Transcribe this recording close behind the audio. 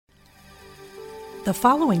The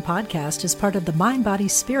following podcast is part of the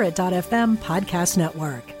MindBodySpirit.fm podcast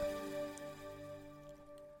network.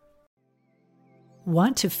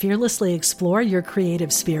 Want to fearlessly explore your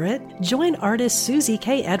creative spirit? Join artist Susie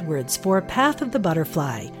K. Edwards for Path of the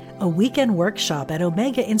Butterfly, a weekend workshop at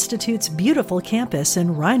Omega Institute's beautiful campus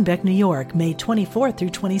in Rhinebeck, New York, May 24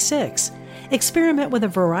 through 26. Experiment with a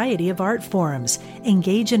variety of art forms,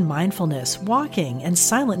 engage in mindfulness, walking, and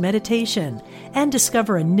silent meditation, and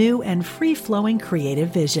discover a new and free-flowing creative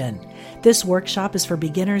vision. This workshop is for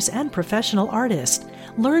beginners and professional artists.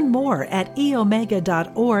 Learn more at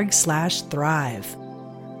eomega.org/thrive.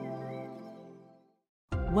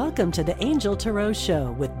 Welcome to the Angel Tarot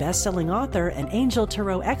Show with best-selling author and Angel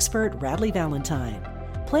Tarot expert Radleigh Valentine.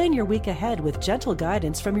 Plan your week ahead with gentle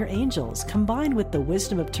guidance from your angels, combined with the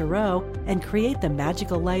wisdom of Tarot, and create the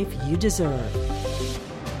magical life you deserve.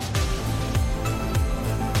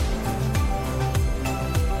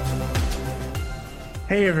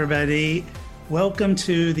 Hey everybody, welcome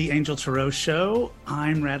to the Angel Tarot Show.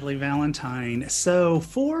 I'm Radleigh Valentine. So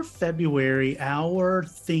for February, our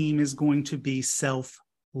theme is going to be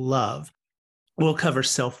self-love. We'll cover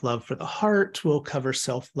self-love for the heart, we'll cover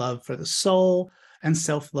self-love for the soul, and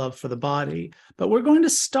self-love for the body. But we're going to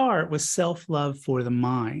start with self-love for the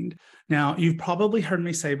mind. Now, you've probably heard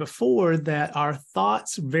me say before that our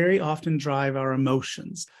thoughts very often drive our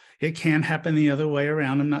emotions. It can happen the other way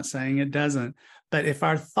around. I'm not saying it doesn't. But if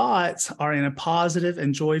our thoughts are in a positive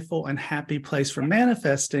and joyful and happy place for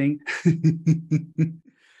manifesting,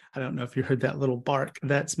 I don't know if you heard that little bark.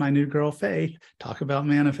 That's my new girl, Faye. Talk about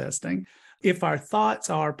manifesting. If our thoughts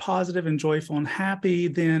are positive and joyful and happy,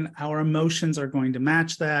 then our emotions are going to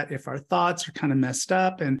match that. If our thoughts are kind of messed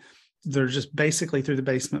up and they're just basically through the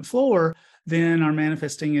basement floor, then our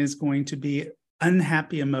manifesting is going to be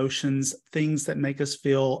unhappy emotions, things that make us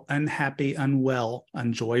feel unhappy, unwell,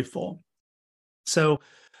 unjoyful. So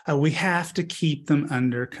we have to keep them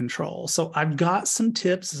under control. So I've got some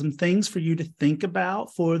tips, some things for you to think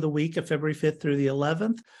about for the week of February 5th through the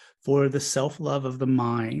 11th for the self-love of the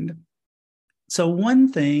mind. So one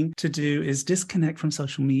thing to do is disconnect from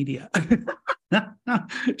social media.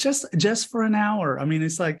 just for an hour. I mean,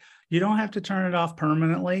 it's like you don't have to turn it off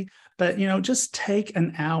permanently, but just take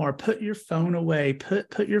an hour, put your phone away,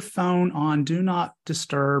 put your phone on do not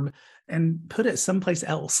disturb, and put it someplace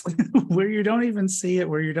else where you don't even see it,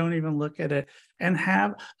 where you don't even look at it, and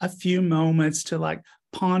have a few moments to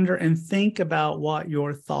ponder and think about what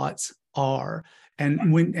your thoughts are. And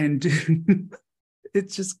it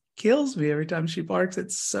just kills me every time she barks.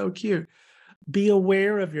 It's so cute. Be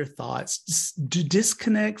aware of your thoughts.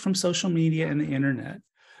 Disconnect from social media and the internet.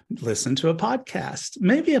 Listen to a podcast,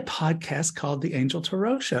 maybe a podcast called The Angel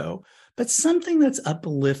Tarot Show, but something that's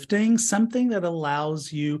uplifting, something that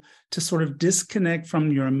allows you to sort of disconnect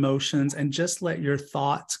from your emotions and just let your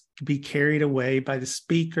thoughts be carried away by the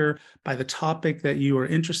speaker, by the topic that you are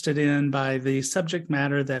interested in, by the subject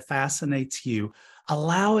matter that fascinates you.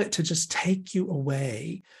 Allow it to just take you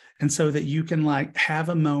away. And so that you can have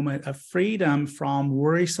a moment of freedom from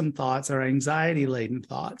worrisome thoughts or anxiety-laden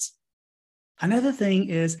thoughts. Another thing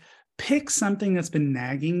is pick something that's been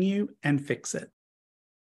nagging you and fix it.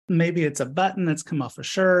 Maybe it's a button that's come off a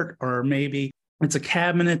shirt, or maybe it's a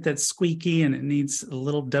cabinet that's squeaky and it needs a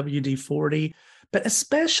little WD-40. But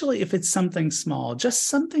especially if it's something small, just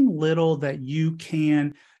something little that you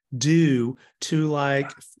can do to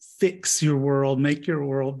fix your world, make your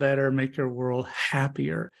world better, make your world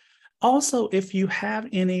happier. Also, if you have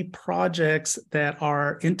any projects that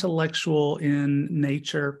are intellectual in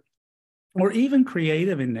nature or even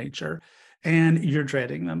creative in nature, and you're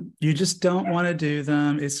dreading them, you just don't want to do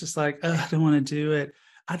them. It's just I don't want to do it.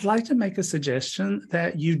 I'd like to make a suggestion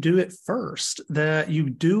that you do it first, that you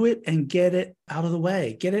do it and get it out of the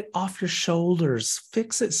way, get it off your shoulders,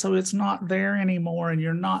 fix it so it's not there anymore and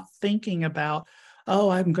you're not thinking about, oh,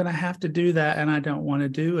 I'm going to have to do that and I don't want to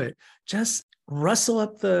do it. Just rustle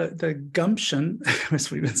up the gumption, as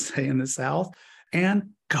we would say in the South,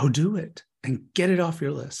 and go do it and get it off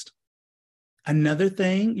your list. Another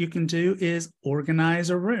thing you can do is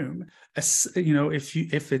organize a room.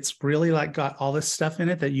 If it's really got all this stuff in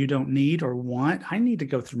it that you don't need or want, I need to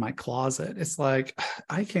go through my closet. It's I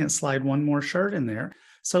can't slide one more shirt in there.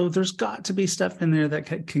 So there's got to be stuff in there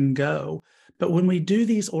that can go. But when we do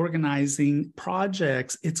these organizing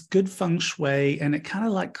projects, it's good feng shui, and it kind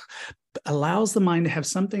of allows the mind to have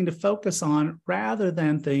something to focus on rather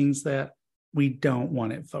than things that we don't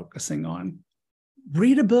want it focusing on.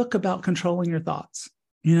 Read a book about controlling your thoughts.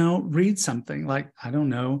 Read something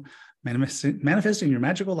Manifesting Your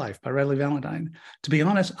Magical Life by Radleigh Valentine. To be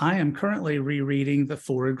honest, I am currently rereading The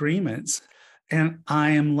Four Agreements. and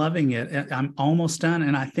I am loving it. I'm almost done.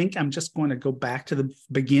 And I think I'm just going to go back to the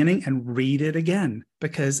beginning and read it again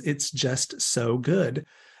because it's just so good.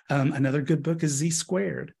 Another good book is Z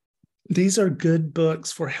Squared. These are good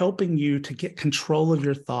books for helping you to get control of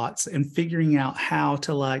your thoughts and figuring out how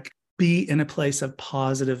to like be in a place of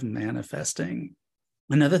positive manifesting.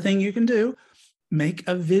 Another thing you can do, make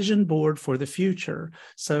a vision board for the future.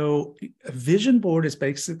 So a vision board is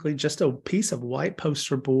basically just a piece of white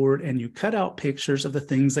poster board, and you cut out pictures of the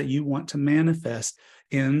things that you want to manifest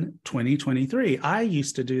in 2023. I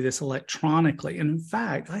used to do this electronically. And in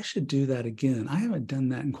fact, I should do that again. I haven't done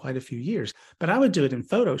that in quite a few years, but I would do it in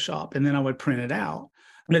Photoshop and then I would print it out.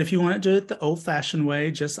 But if you want to do it the old-fashioned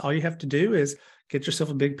way, just all you have to do is get yourself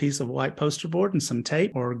a big piece of white poster board and some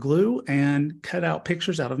tape or glue and cut out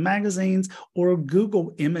pictures out of magazines or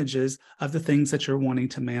Google images of the things that you're wanting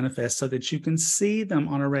to manifest so that you can see them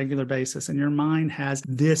on a regular basis. And your mind has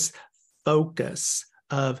this focus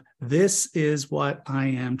of this is what I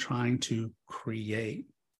am trying to create.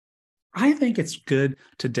 I think it's good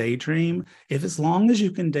to daydream if as long as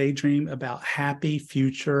you can daydream about happy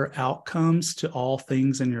future outcomes to all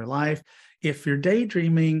things in your life. If your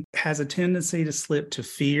daydreaming has a tendency to slip to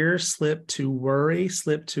fear, slip to worry,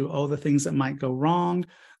 slip to all the things that might go wrong,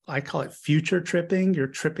 I call it future tripping, you're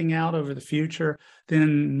tripping out over the future,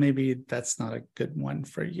 then maybe that's not a good one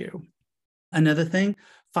for you. Another thing,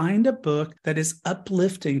 find a book that is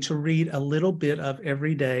uplifting to read a little bit of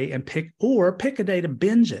every day and pick a day to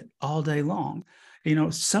binge it all day long. You know,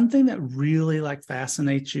 something that really like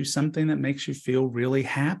fascinates you, something that makes you feel really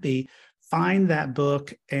happy. Find that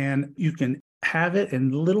book and you can have it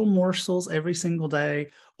in little morsels every single day,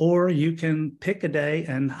 or you can pick a day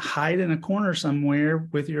and hide in a corner somewhere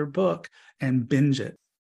with your book and binge it.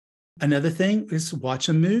 Another thing is watch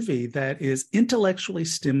a movie that is intellectually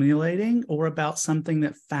stimulating or about something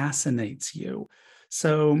that fascinates you.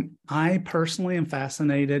 So I personally am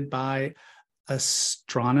fascinated by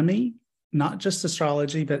astronomy, not just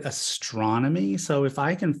astrology, but astronomy. So if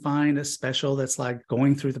I can find a special that's like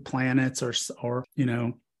going through the planets or you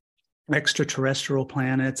know, extraterrestrial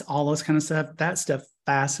planets, all those kind of stuff, that stuff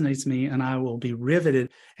fascinates me and I will be riveted,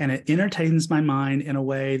 and it entertains my mind in a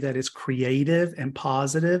way that is creative and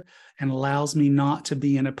positive and allows me not to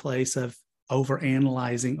be in a place of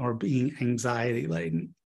overanalyzing or being anxiety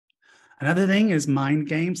laden. Another thing is mind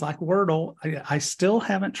games like Wordle. I still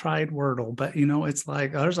haven't tried Wordle, but you know, it's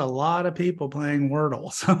like there's a lot of people playing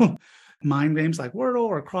Wordle. So mind games like Wordle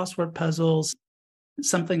or crossword puzzles,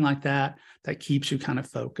 something like that, that keeps you kind of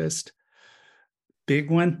focused.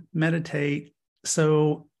 Big one, meditate.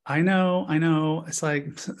 So I know it's like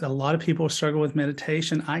a lot of people struggle with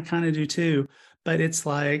meditation. I kind of do too, but it's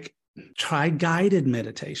like, try guided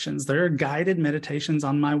meditations. There are guided meditations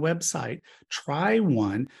on my website. Try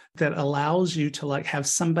one that allows you to like have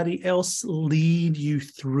somebody else lead you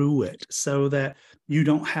through it so that you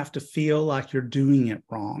don't have to feel like you're doing it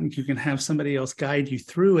wrong. You can have somebody else guide you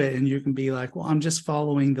through it and you can be like, well, I'm just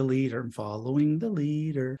following the leader and following the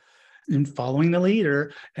leader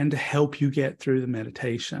and to help you get through the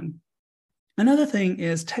meditation. Another thing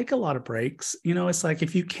is take a lot of breaks. You know, it's like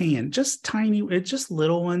if you can, just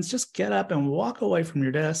little ones, just get up and walk away from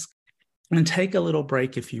your desk and take a little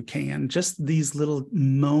break if you can. Just these little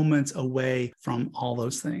moments away from all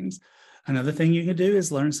those things. Another thing you can do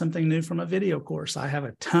is learn something new from a video course. I have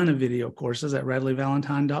a ton of video courses at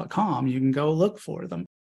radleyvalentine.com. You can go look for them.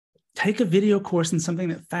 Take a video course in something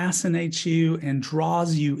that fascinates you and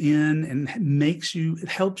draws you in and it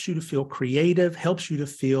helps you to feel creative, helps you to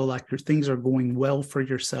feel like your things are going well for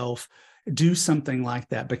yourself. Do something like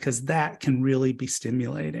that because that can really be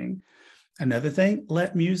stimulating. Another thing,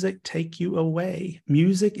 let music take you away.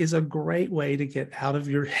 Music is a great way to get out of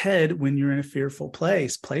your head when you're in a fearful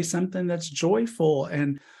place. Play something that's joyful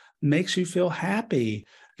and makes you feel happy,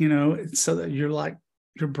 you know, so that you're like,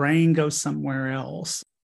 your brain goes somewhere else.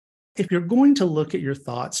 If you're going to look at your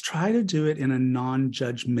thoughts, try to do it in a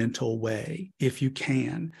non-judgmental way if you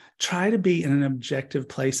can. Try to be in an objective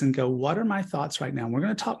place and go, what are my thoughts right now? We're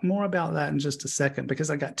going to talk more about that in just a second because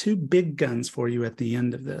I got two big guns for you at the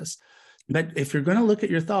end of this. But if you're going to look at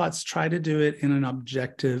your thoughts, try to do it in an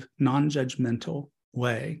objective, non-judgmental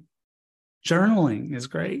way. Journaling is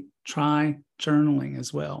great. Try journaling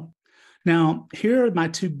as well. Now, here are my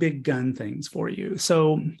two big gun things for you.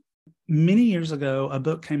 So many years ago, a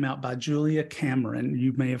book came out by Julia Cameron.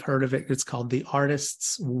 You may have heard of it. It's called The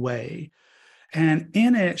Artist's Way. And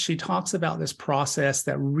in it, she talks about this process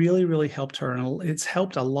that really, really helped her. And it's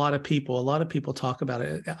helped a lot of people. A lot of people talk about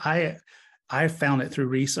it. I found it through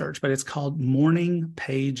research, but it's called Morning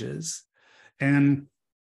Pages. And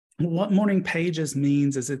what Morning Pages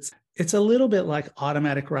means is It's a little bit like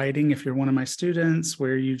automatic writing if you're one of my students,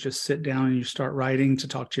 where you just sit down and you start writing to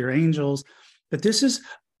talk to your angels. But this is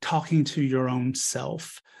talking to your own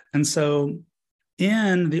self. And so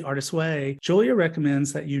in The Artist's Way, Julia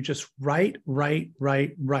recommends that you just write,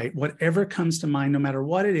 whatever comes to mind, no matter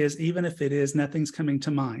what it is, even if it is nothing's coming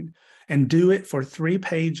to mind, and do it for 3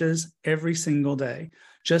 pages every single day.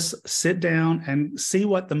 Just sit down and see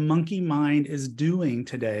what the monkey mind is doing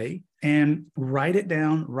today and write it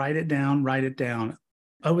down.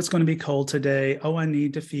 Oh, it's going to be cold today. Oh, I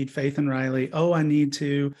need to feed Faith and Riley. Oh, I need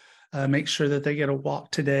to make sure that they get a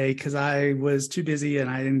walk today because I was too busy and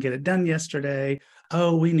I didn't get it done yesterday.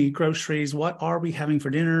 Oh, we need groceries. What are we having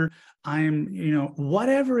for dinner?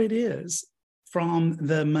 Whatever it is, from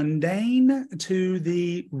the mundane to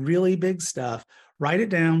the really big stuff, write it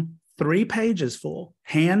down, 3 pages full,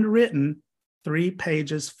 handwritten, 3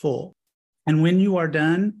 pages full. And when you are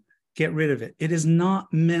done, get rid of it. It is not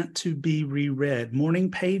meant to be reread. Morning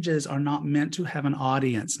pages are not meant to have an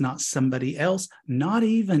audience, not somebody else, not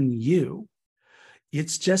even you.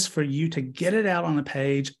 It's just for you to get it out on a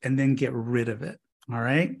page and then get rid of it. All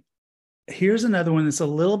right. Here's another one that's a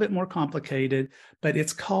little bit more complicated, but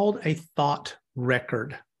it's called a thought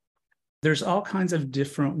record. There's all kinds of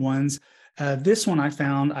different ones. This one I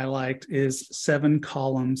found I liked is 7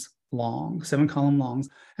 columns long, 7 column longs.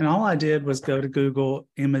 And all I did was go to Google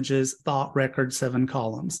Images, thought record, 7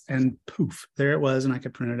 columns, and poof, there it was, and I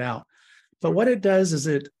could print it out. But what it does is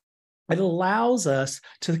it allows us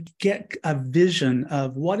to get a vision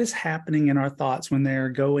of what is happening in our thoughts when they're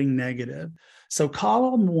going negative. So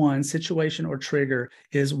column 1, situation or trigger,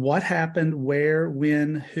 is what happened, where,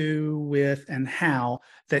 when, who, with, and how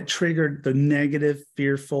that triggered the negative,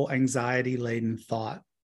 fearful, anxiety-laden thought.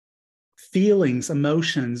 Feelings,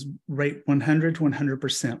 emotions, rate 100 to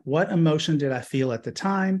 100%. What emotion did I feel at the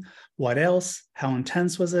time? What else? How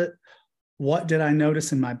intense was it? What did I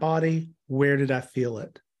notice in my body? Where did I feel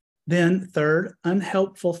it? Then third,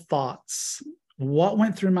 unhelpful thoughts. What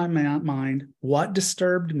went through my mind? What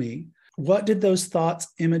disturbed me? What did those thoughts,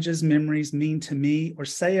 images, memories mean to me or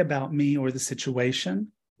say about me or the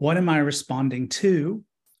situation? What am I responding to?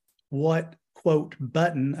 What, quote,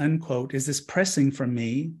 button, unquote, is this pressing from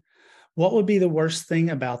me? What would be the worst thing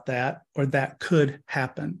about that or that could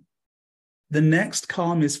happen? The next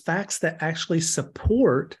column is facts that actually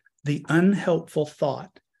support the unhelpful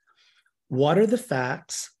thought. What are the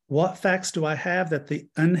facts? What facts do I have that the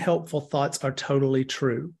unhelpful thoughts are totally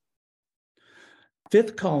true?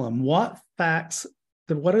 5th column, what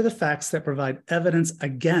are the facts that provide evidence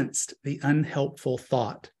against the unhelpful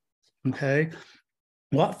thought? Okay.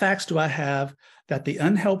 What facts do I have that the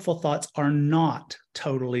unhelpful thoughts are not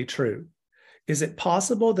totally true? Is it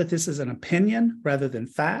possible that this is an opinion rather than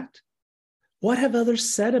fact? What have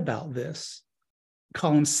others said about this?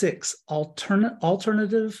 Column 6,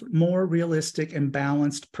 alternative, more realistic and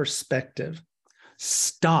balanced perspective.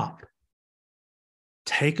 Stop.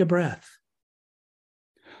 Take a breath.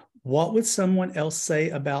 What would someone else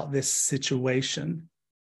say about this situation?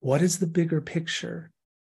 What is the bigger picture?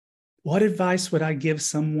 What advice would I give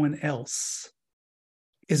someone else?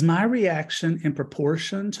 Is my reaction in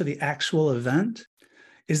proportion to the actual event?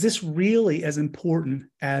 Is this really as important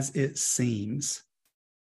as it seems?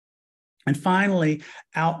 And finally,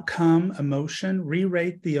 outcome, emotion,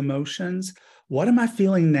 re-rate the emotions. What am I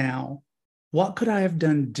feeling now? What could I have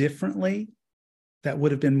done differently that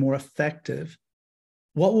would have been more effective?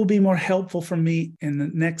 What will be more helpful for me in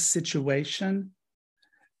the next situation?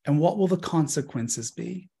 And what will the consequences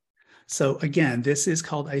be? So again, this is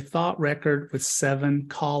called a thought record with 7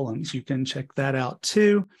 columns. You can check that out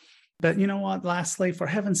too. But you know what? Lastly, for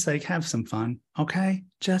heaven's sake, have some fun, okay?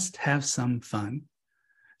 Just have some fun.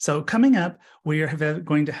 So coming up, we are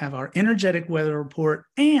going to have our energetic weather report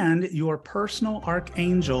and your personal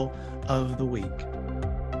archangel of the week.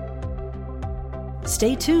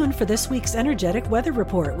 Stay tuned for this week's energetic weather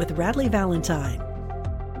report with Radleigh Valentine.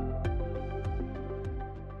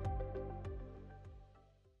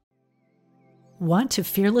 Want to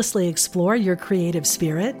fearlessly explore your creative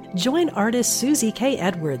spirit? Join artist Susie K.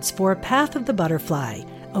 Edwards for Path of the Butterfly,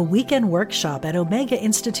 a weekend workshop at Omega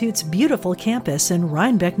Institute's beautiful campus in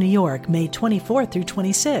Rhinebeck, New York, May 24th through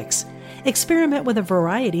 26. Experiment with a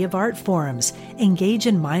variety of art forms, engage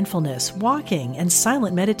in mindfulness, walking, and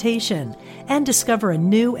silent meditation, and discover a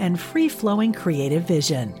new and free-flowing creative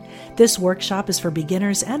vision. This workshop is for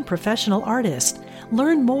beginners and professional artists.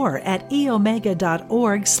 Learn more at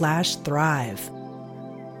eomega.org/thrive.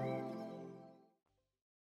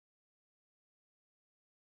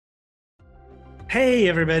 Hey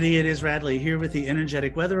everybody, it is Radleigh here with the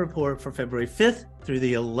energetic weather report for February 5th through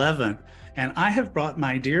the 11th. And I have brought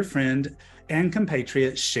my dear friend and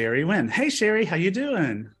compatriot, Sherry Wynn. Hey, Sherry, how you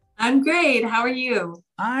doing? I'm great. How are you?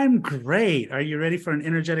 I'm great. Are you ready for an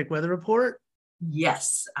energetic weather report?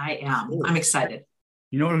 Yes, I am. Cool. I'm excited.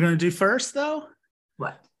 You know what we're going to do first, though?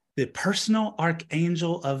 What? The personal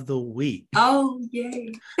archangel of the week. Oh,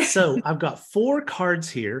 yay. So I've got 4 cards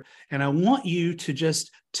here, and I want you to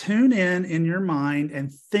just tune in your mind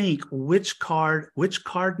and think which card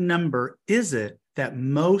number is it that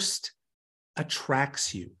most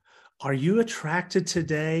attracts you. Are you attracted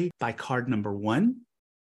today by card number 1?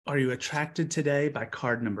 Are you attracted today by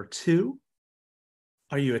card number 2?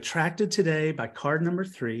 Are you attracted today by card number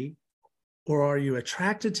 3? Or are you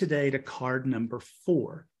attracted today to card number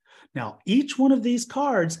 4? Now, each one of these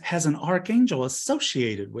cards has an archangel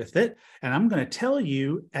associated with it, and I'm going to tell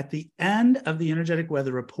you at the end of the energetic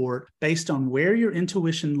weather report, based on where your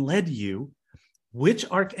intuition led you, which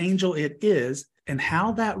archangel it is and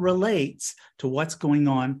how that relates to what's going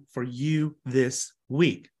on for you this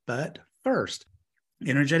week. But first,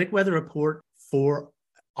 energetic weather report for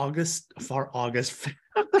for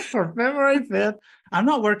February 5th. I'm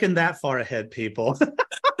not working that far ahead, people.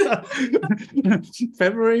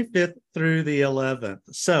 February 5th through the 11th.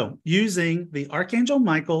 So using the Archangel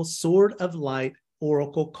Michael Sword of Light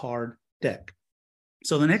Oracle card deck.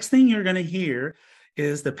 So the next thing you're going to hear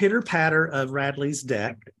is the pitter patter of Radley's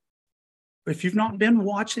deck. If you've not been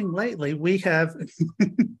watching lately, we have,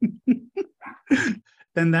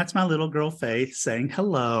 then that's my little girl Faith saying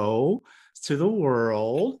hello to the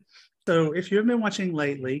world. So if you haven't been watching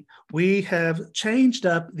lately, we have changed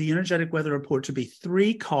up the energetic weather report to be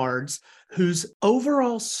 3 cards whose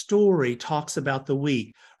overall story talks about the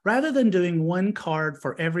week, rather than doing 1 card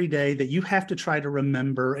for every day that you have to try to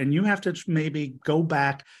remember, and you have to maybe go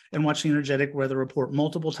back and watch the energetic weather report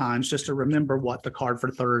multiple times just to remember what the card for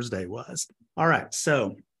Thursday was. All right,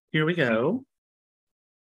 so here we go.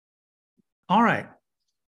 All right.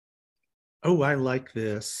 Oh, I like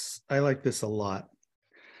this. I like this a lot.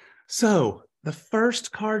 So the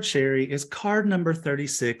first card, Sherry, is card number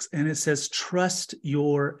 36, and it says, trust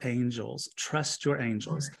your angels. Trust your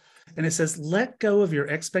angels. And it says, let go of your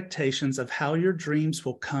expectations of how your dreams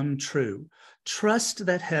will come true. Trust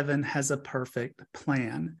that heaven has a perfect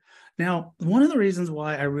plan. Now, one of the reasons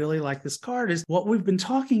why I really like this card is what we've been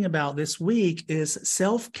talking about this week is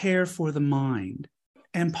self-care for the mind.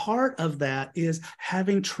 And part of that is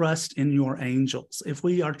having trust in your angels. If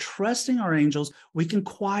we are trusting our angels, we can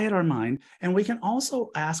quiet our mind, and we can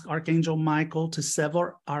also ask Archangel Michael to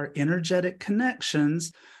sever our energetic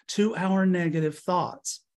connections to our negative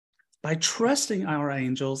thoughts. By trusting our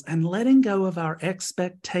angels and letting go of our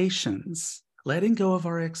expectations,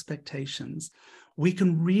 we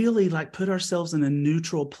can really put ourselves in a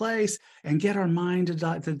neutral place and get our mind to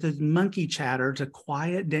the monkey chatter to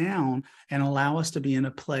quiet down and allow us to be in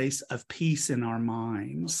a place of peace in our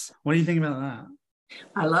minds. What do you think about that?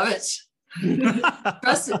 I love it.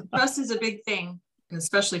 Trust is a big thing,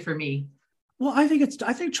 especially for me. Well, I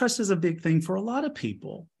think trust is a big thing for a lot of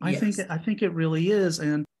people. Yes. I think it really is.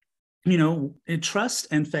 And trust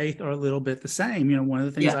and faith are a little bit the same. One of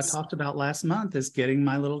the things I talked about last month is getting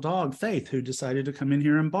my little dog, Faith, who decided to come in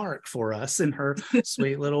here and bark for us in her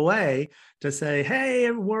sweet little way to say, hey,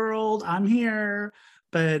 world, I'm here.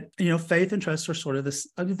 But, faith and trust are sort of this,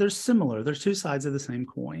 they're similar. They're 2 sides of the same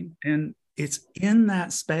coin. And it's in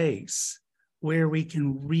that space where we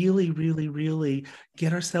can really, really, really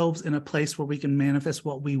get ourselves in a place where we can manifest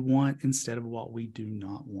what we want instead of what we do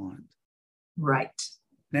not want. Right.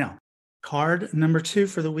 Now, card number 2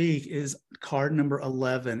 for the week is card number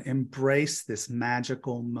 11, embrace this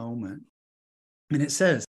magical moment. And it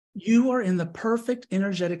says, you are in the perfect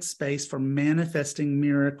energetic space for manifesting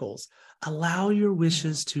miracles. Allow your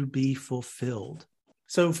wishes to be fulfilled.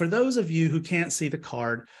 So for those of you who can't see the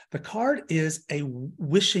card is a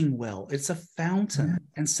wishing well. It's a fountain,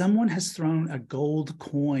 and someone has thrown a gold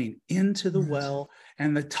coin into the well,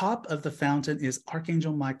 and the top of the fountain is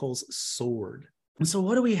Archangel Michael's sword. And so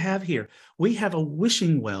what do we have here? We have a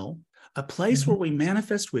wishing well, a place where we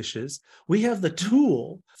manifest wishes. We have the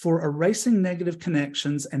tool for erasing negative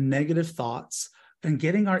connections and negative thoughts and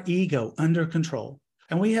getting our ego under control.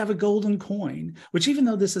 And we have a golden coin, which, even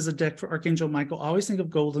though this is a deck for Archangel Michael, I always think of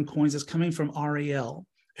golden coins as coming from Ariel,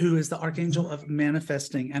 who is the archangel of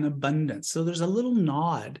manifesting and abundance. So there's a little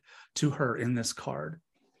nod to her in this card.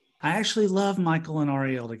 I actually love Michael and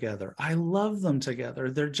Ariel together. I love them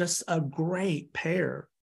together. They're just a great pair.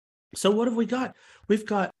 So what have we got? We've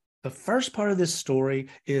got the first part of this story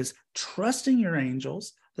is trusting your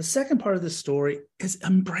angels. The second part of the story is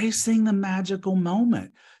embracing the magical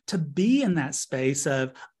moment, to be in that space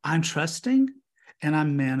of I'm trusting and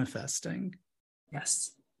I'm manifesting.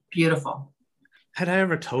 Yes. Beautiful. Had I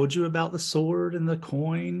ever told you about the sword and the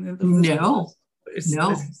coin? And No.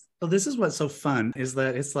 No. So this is what's so fun is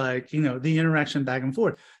that it's like, the interaction back and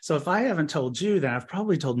forth. So if I haven't told you, then I've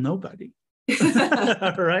probably told nobody,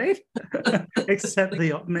 right? Except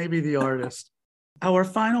maybe the artist. Our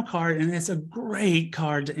final card, and it's a great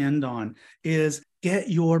card to end on, is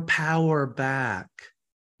get your power back.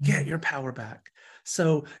 Get your power back.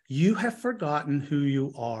 So you have forgotten who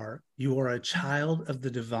you are. You are a child of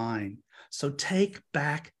the divine. So take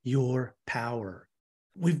back your power.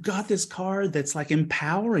 We've got this card that's like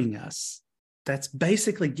empowering us. That's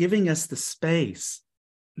basically giving us the space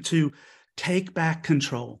to take back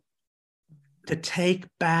control, to take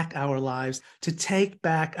back our lives, to take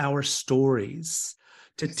back our stories,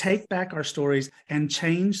 to take back our stories and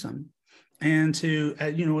change them. And to,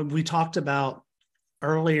 we talked about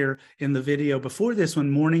earlier in the video before this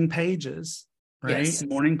one, morning pages, right? Yes.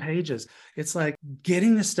 Morning pages. It's like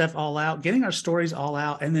getting this stuff all out, getting our stories all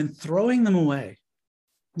out, and then throwing them away.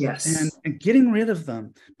 Yes. And getting rid of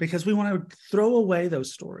them, because we want to throw away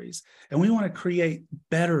those stories and we want to create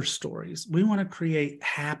better stories. We want to create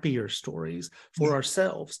happier stories for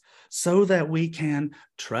ourselves so that we can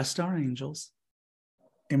trust our angels,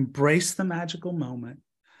 embrace the magical moment,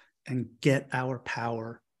 and get our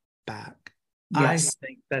power back. Yes. I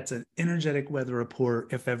think that's an energetic weather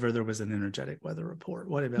report if ever there was an energetic weather report.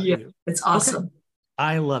 What about Yeah, you? it's awesome. Okay.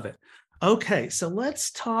 I love it. Okay, so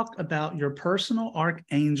let's talk about your personal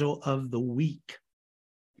archangel of the week.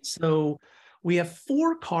 So we have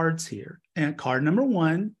 4 cards here, and card number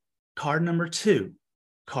 1, card number 2,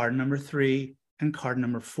 card number 3, and card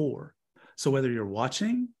number 4. So whether you're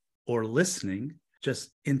watching or listening,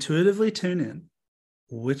 just intuitively tune in.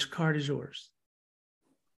 Which card is yours?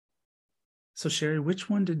 So Sherry, which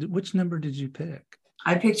number did you pick?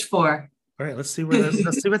 I picked 4. All right, let's see what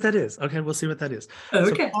that is. Okay, we'll see what that is.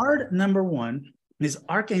 Okay. So card number 1 is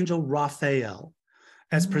Archangel Raphael,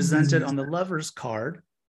 as presented on the Lover's card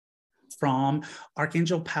from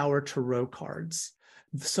Archangel Power Tarot cards.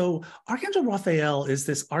 So Archangel Raphael is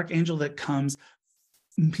this archangel that comes,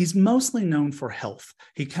 he's mostly known for health.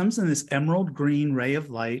 He comes in this emerald green ray of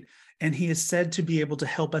light, and he is said to be able to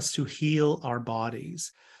help us to heal our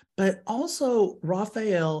bodies. But also,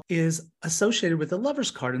 Raphael is associated with the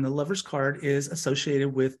Lover's card, and the Lover's card is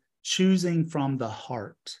associated with choosing from the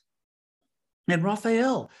heart. And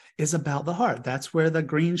Raphael is about the heart. That's where the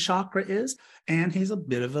green chakra is, and he's a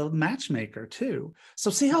bit of a matchmaker too.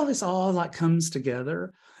 So see how this all like comes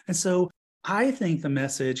together? And so I think the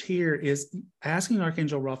message here is asking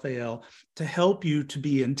Archangel Raphael to help you to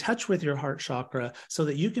be in touch with your heart chakra so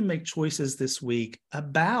that you can make choices this week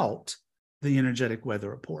about the energetic weather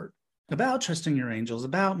report, about trusting your angels,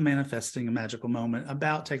 about manifesting a magical moment,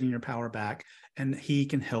 about taking your power back, and he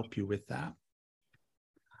can help you with that.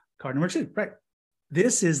 Card number 2, right?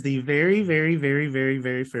 This is the very, very, very, very,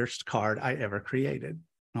 very first card I ever created.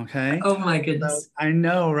 Okay. Oh my goodness. So, I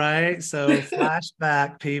know, right? So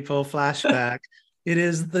flashback, people, flashback. It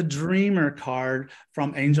is the Dreamer card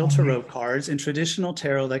from Angel Tarot cards. In traditional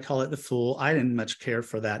tarot, they call it the Fool. I didn't much care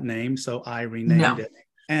for that name, so I renamed it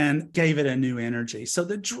and gave it a new energy. So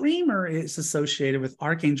the Dreamer is associated with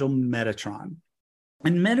Archangel Metatron.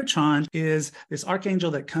 And Metatron is this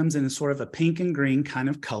archangel that comes in sort of a pink and green kind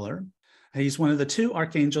of color. He's one of the 2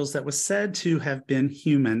 archangels that was said to have been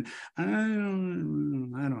human. I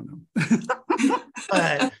don't know.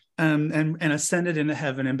 But and ascended into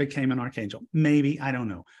heaven and became an archangel. Maybe, I don't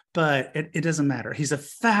know. But it doesn't matter. He's a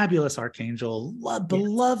fabulous archangel,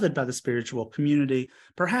 beloved by the spiritual community,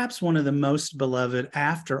 perhaps one of the most beloved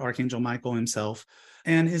after Archangel Michael himself,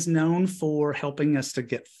 and is known for helping us to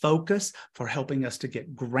get focused, for helping us to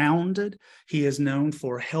get grounded. He is known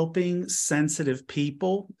for helping sensitive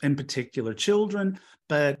people, in particular children.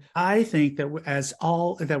 But I think that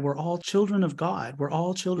we're all children of God. We're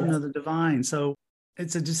all children of the divine. So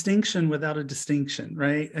it's a distinction without a distinction,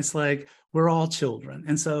 right? It's like we're all children.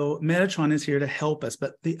 And so Metatron is here to help us.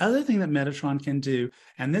 But the other thing that Metatron can do,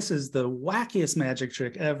 and this is the wackiest magic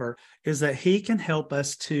trick ever, is that he can help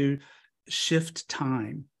us to shift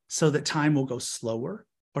time so that time will go slower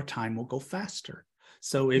or time will go faster.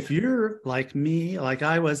 So if you're like me, like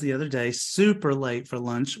I was the other day, super late for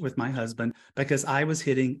lunch with my husband because I was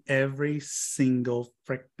hitting every single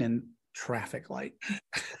freaking traffic light.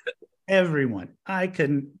 Everyone, I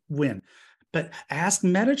couldn't win. But ask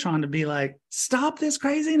Metatron to be like, stop this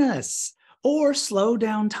craziness, or slow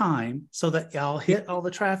down time so that I'll hit all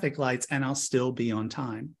the traffic lights and I'll still be on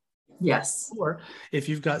time. Yes. Or if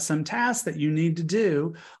you've got some tasks that you need to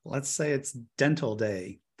do, let's say it's dental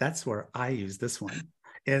day. That's where I use this one.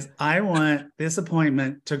 is I want this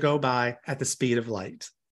appointment to go by at the speed of light,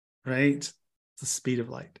 right? The speed of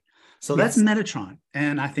light. So that's Metatron.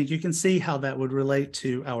 And I think you can see how that would relate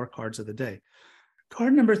to our cards of the day.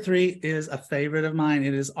 Card number 3 is a favorite of mine.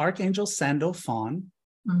 It is Archangel Sandalphon,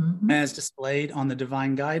 as displayed on the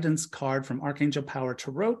Divine Guidance card from Archangel Power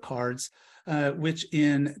Tarot cards, which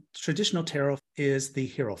in traditional tarot is the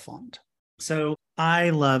Hierophant. So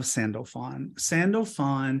I love Sandalphon.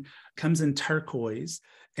 Sandalphon comes in turquoise,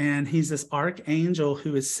 and he's this archangel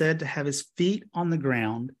who is said to have his feet on the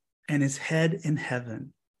ground and his head in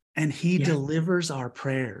heaven. And he delivers our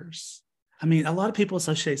prayers. I mean, a lot of people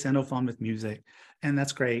associate Sandalphon with music, and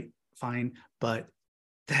that's great, fine, but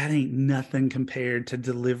that ain't nothing compared to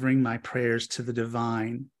delivering my prayers to the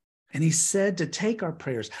divine. And he said to take our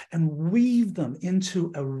prayers and weave them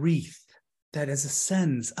into a wreath that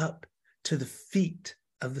ascends up to the feet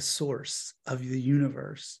of the source of the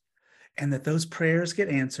universe, and that those prayers get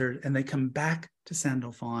answered and they come back to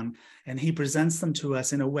Sandalphon, and he presents them to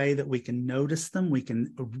us in a way that we can notice them, we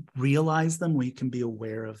can realize them, we can be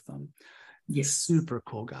aware of them. Yes. Super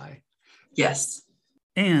cool guy. Yes.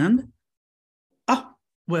 And,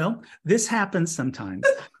 well, this happens sometimes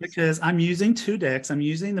because I'm using 2 decks. I'm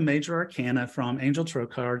using the Major Arcana from Angel Tarot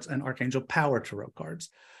cards and Archangel Power Tarot cards.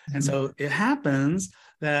 And so it happens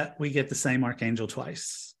that we get the same Archangel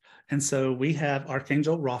twice. And so we have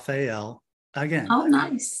Archangel Raphael again. Oh,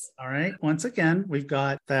 nice. All right. Once again, we've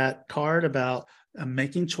got that card about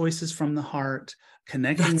making choices from the heart,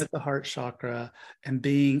 connecting with the heart chakra, and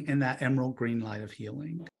being in that emerald green light of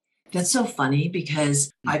healing. That's so funny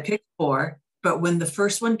because I picked 4, but when the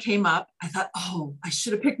first one came up, I thought, oh, I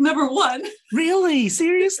should have picked number 1. Really?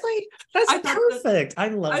 Seriously? That's perfect. I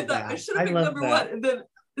love that. I should have picked number 1. And then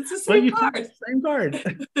it's the same card. Same card.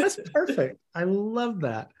 That's perfect. I love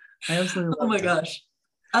that. I absolutely love Oh my gosh.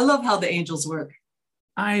 I love how the angels work.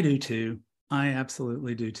 I do too. I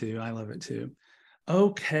absolutely do too. I love it too.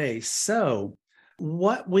 Okay. So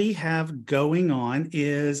what we have going on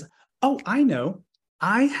is, I know.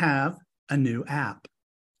 I have a new app.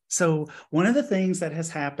 So one of the things that has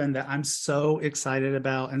happened that I'm so excited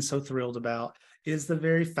about and so thrilled about is the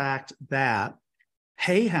very fact that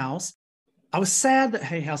Hay House, I was sad that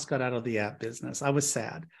Hay House got out of the app business. I was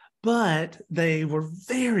sad, but they were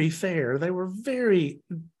very fair. They were very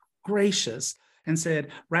gracious and said,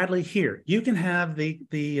 Radley, here, you can have the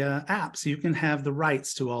apps. You can have the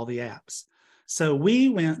rights to all the apps. So we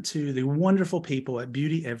went to the wonderful people at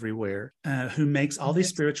Beauty Everywhere, who makes all these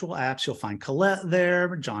spiritual apps. You'll find Colette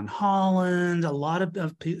there, John Holland, a lot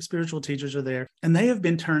of spiritual teachers are there. And they have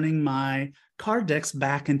been turning my card decks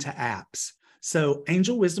back into apps. So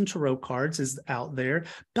Angel Wisdom Tarot cards is out there,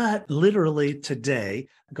 but literally today,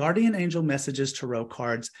 Guardian Angel Messages Tarot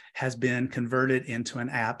cards has been converted into an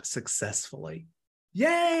app successfully.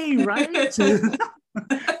 Yay, right?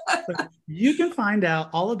 You can find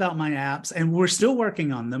out all about my apps, and we're still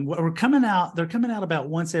working on them. They're coming out about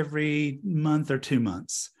once every month or 2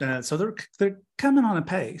 months. So they're coming on a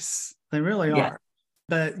pace. They really are. Yeah.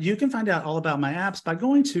 But you can find out all about my apps by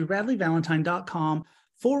going to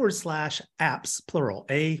radleyvalentine.com/apps, plural,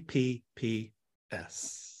 APPS.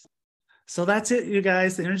 So that's it, you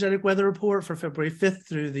guys. The energetic weather report for February 5th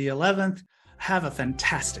through the 11th. Have a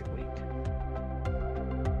fantastic week.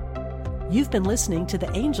 You've been listening to the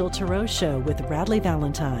Angel Tarot Show with Radley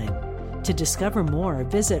Valentine. To discover more,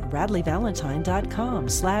 visit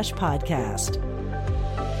radleyvalentine.com/podcast.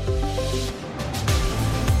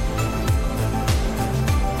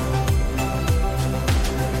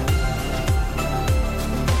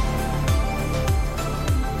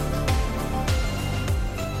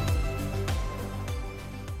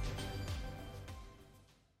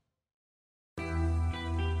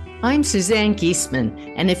 I'm Suzanne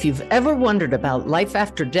Giesemann, and if you've ever wondered about life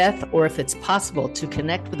after death or if it's possible to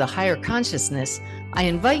connect with a higher consciousness, I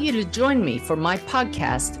invite you to join me for my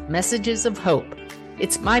podcast, Messages of Hope.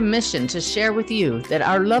 It's my mission to share with you that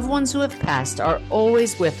our loved ones who have passed are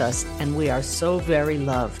always with us, and we are so very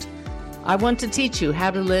loved. I want to teach you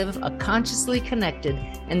how to live a consciously connected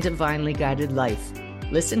and divinely guided life.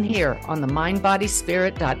 Listen here on the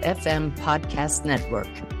mindbodyspirit.fm podcast network.